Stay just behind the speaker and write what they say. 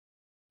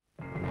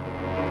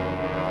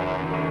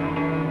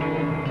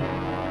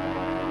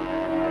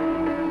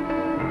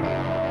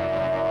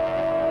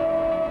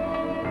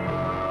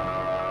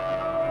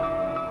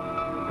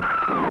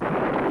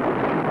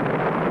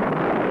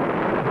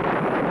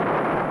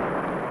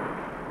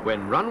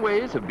When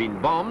runways have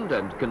been bombed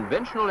and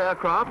conventional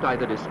aircraft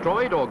either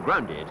destroyed or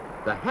grounded,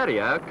 the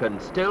Harrier can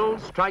still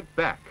strike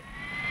back.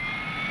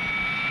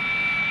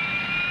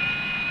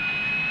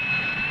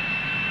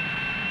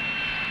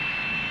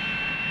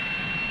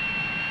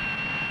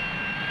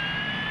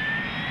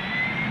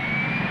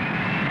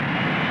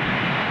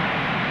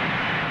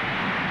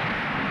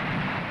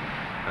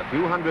 A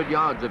few hundred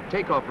yards of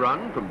takeoff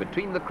run from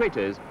between the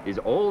craters is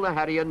all the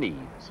Harrier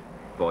needs.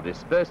 For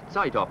dispersed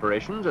site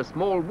operations, a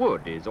small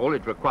wood is all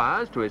it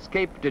requires to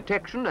escape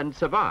detection and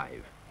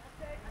survive.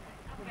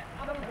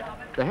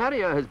 The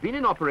Harrier has been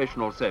in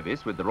operational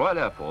service with the Royal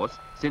Air Force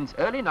since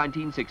early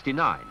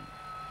 1969.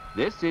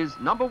 This is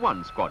No.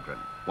 1 Squadron,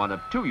 one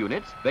of 2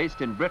 units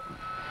based in Britain.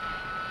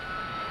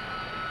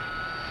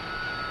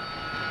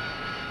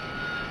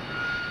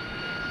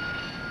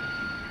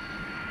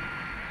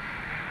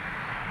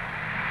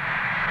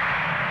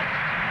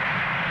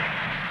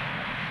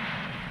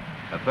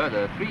 A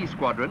further 3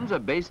 squadrons are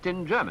based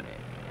in Germany.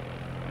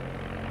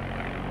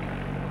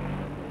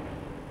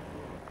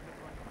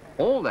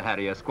 All the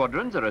Harrier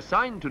squadrons are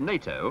assigned to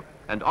NATO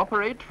and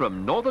operate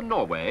from northern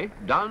Norway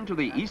down to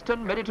the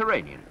eastern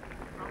Mediterranean.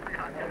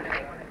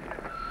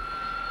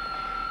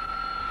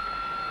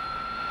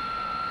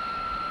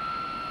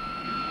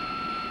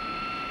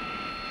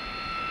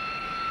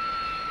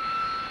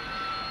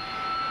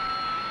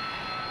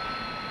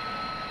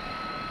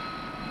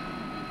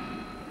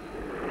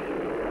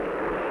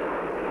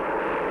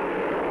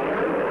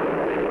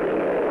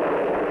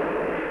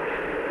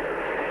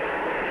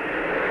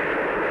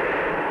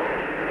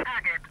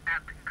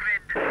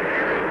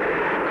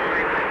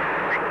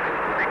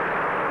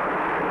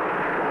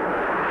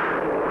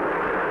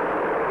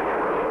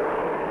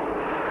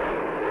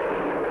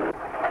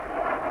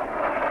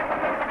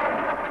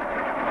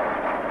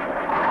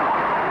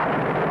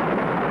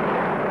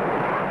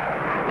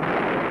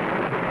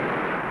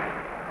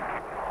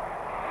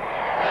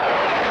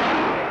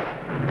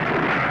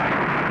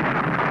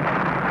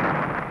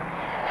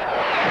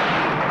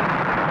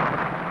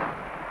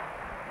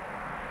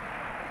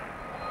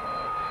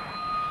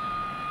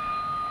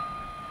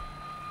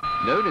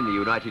 Known in the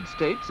United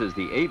States as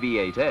the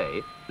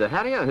AV-8A, the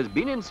Harrier has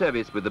been in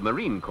service with the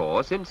Marine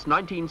Corps since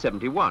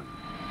 1971.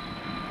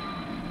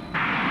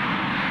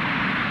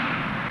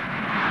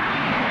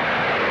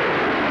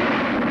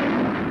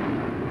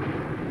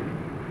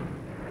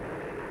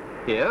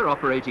 Here,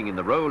 operating in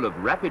the role of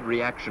rapid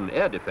reaction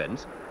air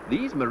defense,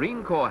 these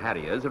Marine Corps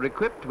Harriers are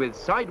equipped with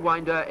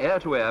Sidewinder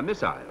air-to-air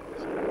missiles.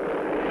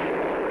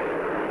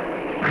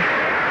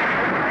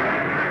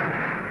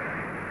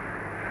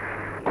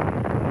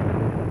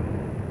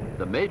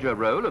 The major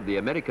role of the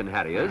American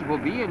Harriers will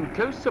be in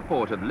close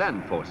support of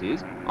land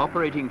forces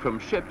operating from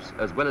ships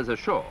as well as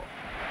ashore.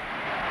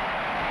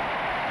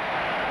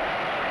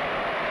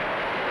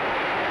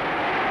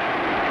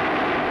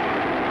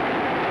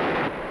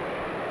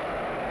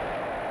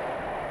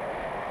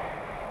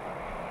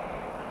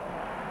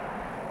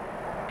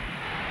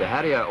 The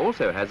Harrier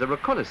also has a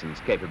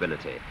reconnaissance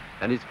capability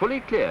and is fully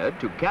cleared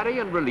to carry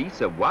and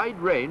release a wide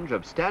range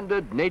of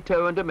standard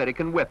NATO and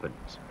American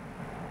weapons.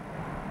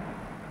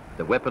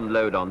 The weapon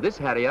load on this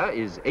Harrier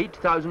is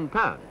 8,000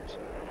 pounds.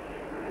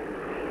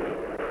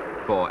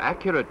 For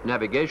accurate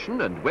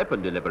navigation and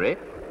weapon delivery,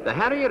 the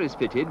Harrier is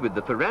fitted with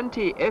the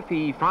Ferranti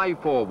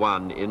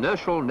FE541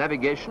 inertial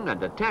navigation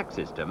and attack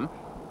system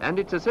and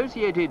its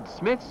associated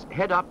Smith's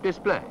head-up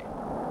display.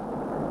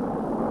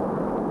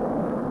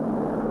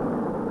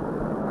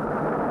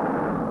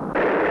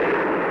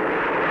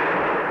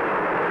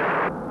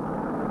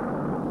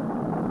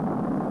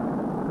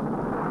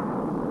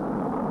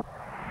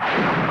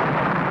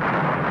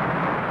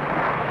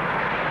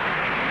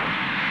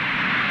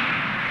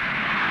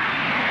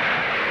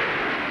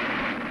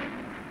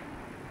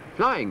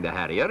 Flying the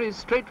Harrier is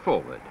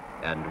straightforward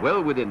and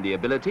well within the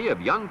ability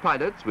of young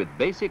pilots with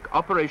basic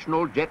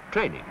operational jet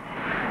training.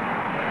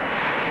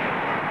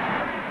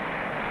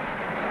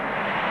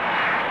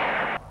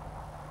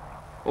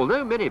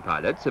 Although many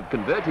pilots have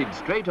converted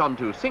straight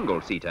onto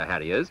single-seater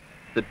Harriers,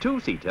 the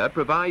 2-seater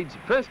provides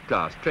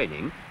first-class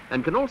training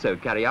and can also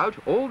carry out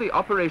all the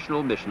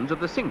operational missions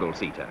of the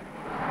single-seater.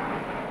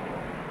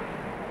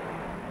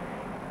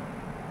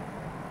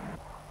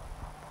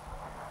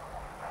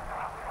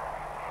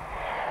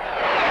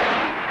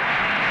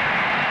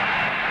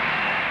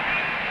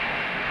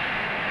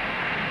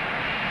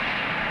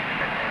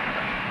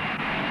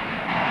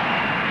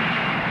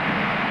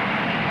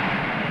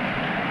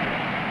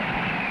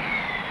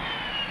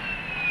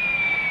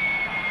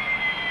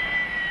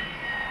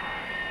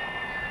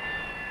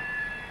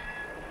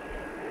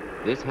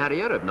 This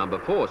Harrier of No.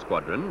 4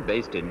 Squadron,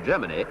 based in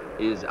Germany,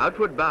 is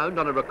outward bound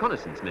on a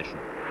reconnaissance mission.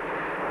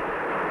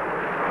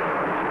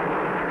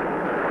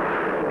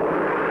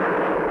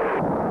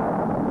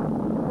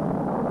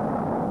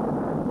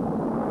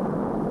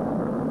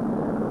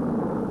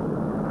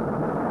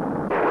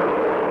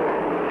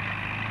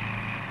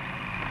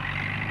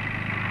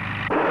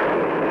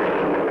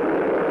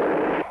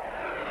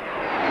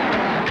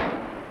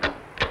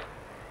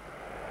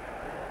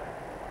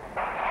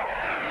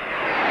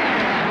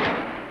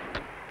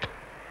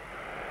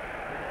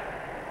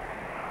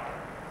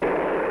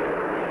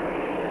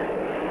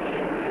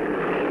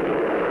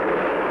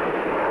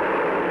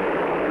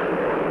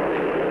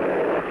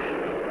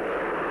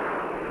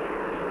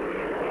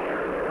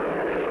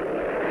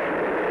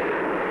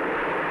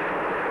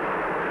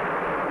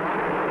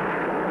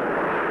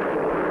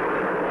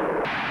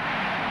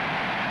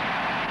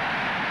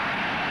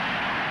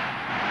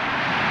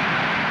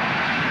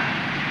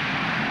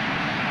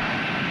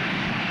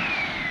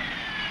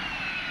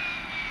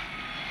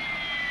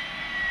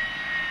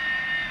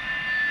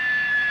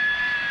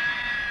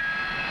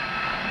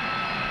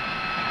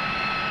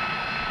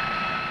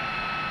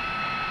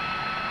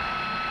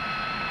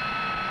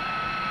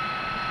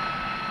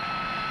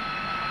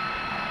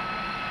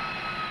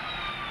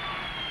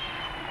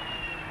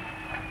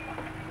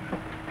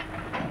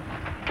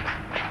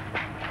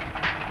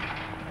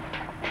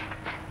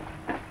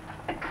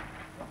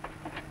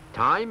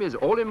 Time is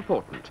all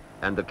important,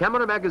 and the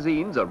camera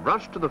magazines are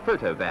rushed to the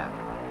photo van.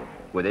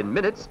 Within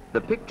minutes,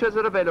 the pictures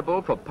are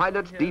available for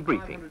pilot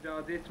debriefing. 500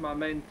 yards east of my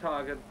main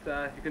target.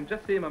 You can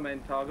just see my main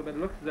target, but it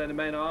looks as though the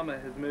main armour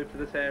has moved to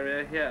this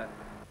area here.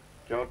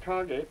 Your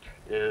target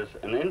is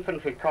an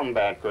infantry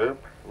combat group,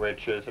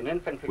 which is an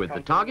infantry... With the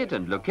target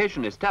and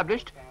location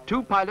established,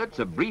 2 pilots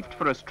are briefed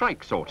for a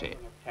strike sortie.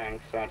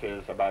 Tanks, that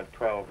is about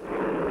 12.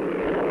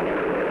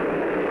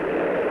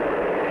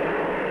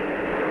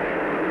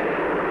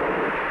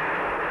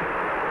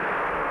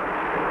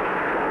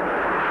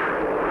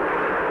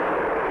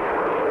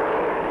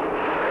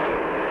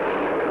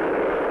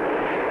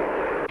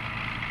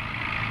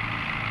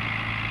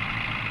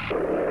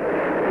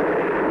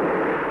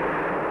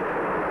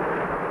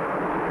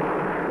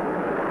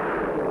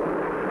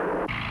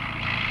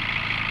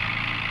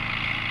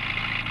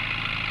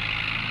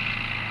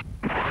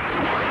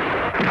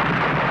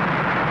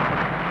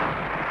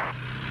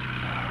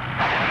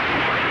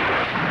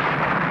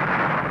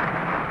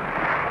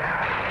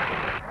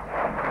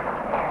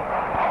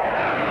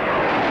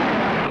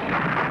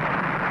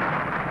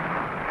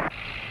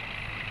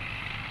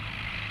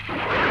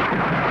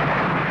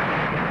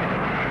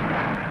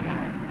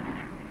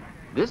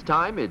 This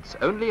time it's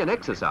only an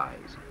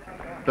exercise.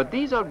 But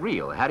these are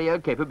real Harrier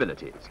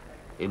capabilities.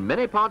 In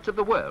many parts of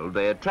the world,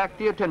 they attract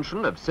the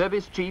attention of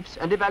service chiefs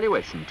and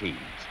evaluation teams.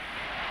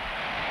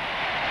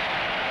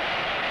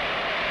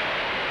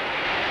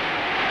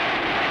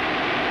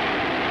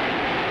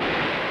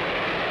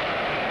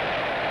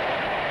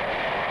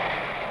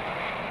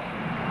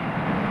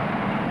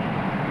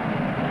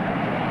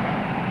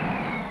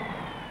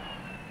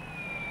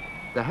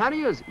 The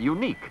Harrier's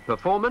unique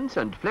performance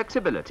and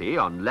flexibility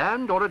on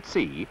land or at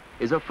sea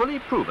is a fully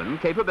proven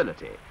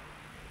capability.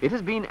 It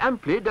has been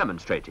amply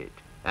demonstrated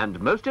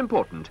and, most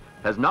important,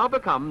 has now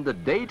become the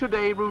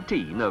day-to-day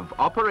routine of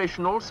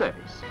operational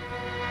service.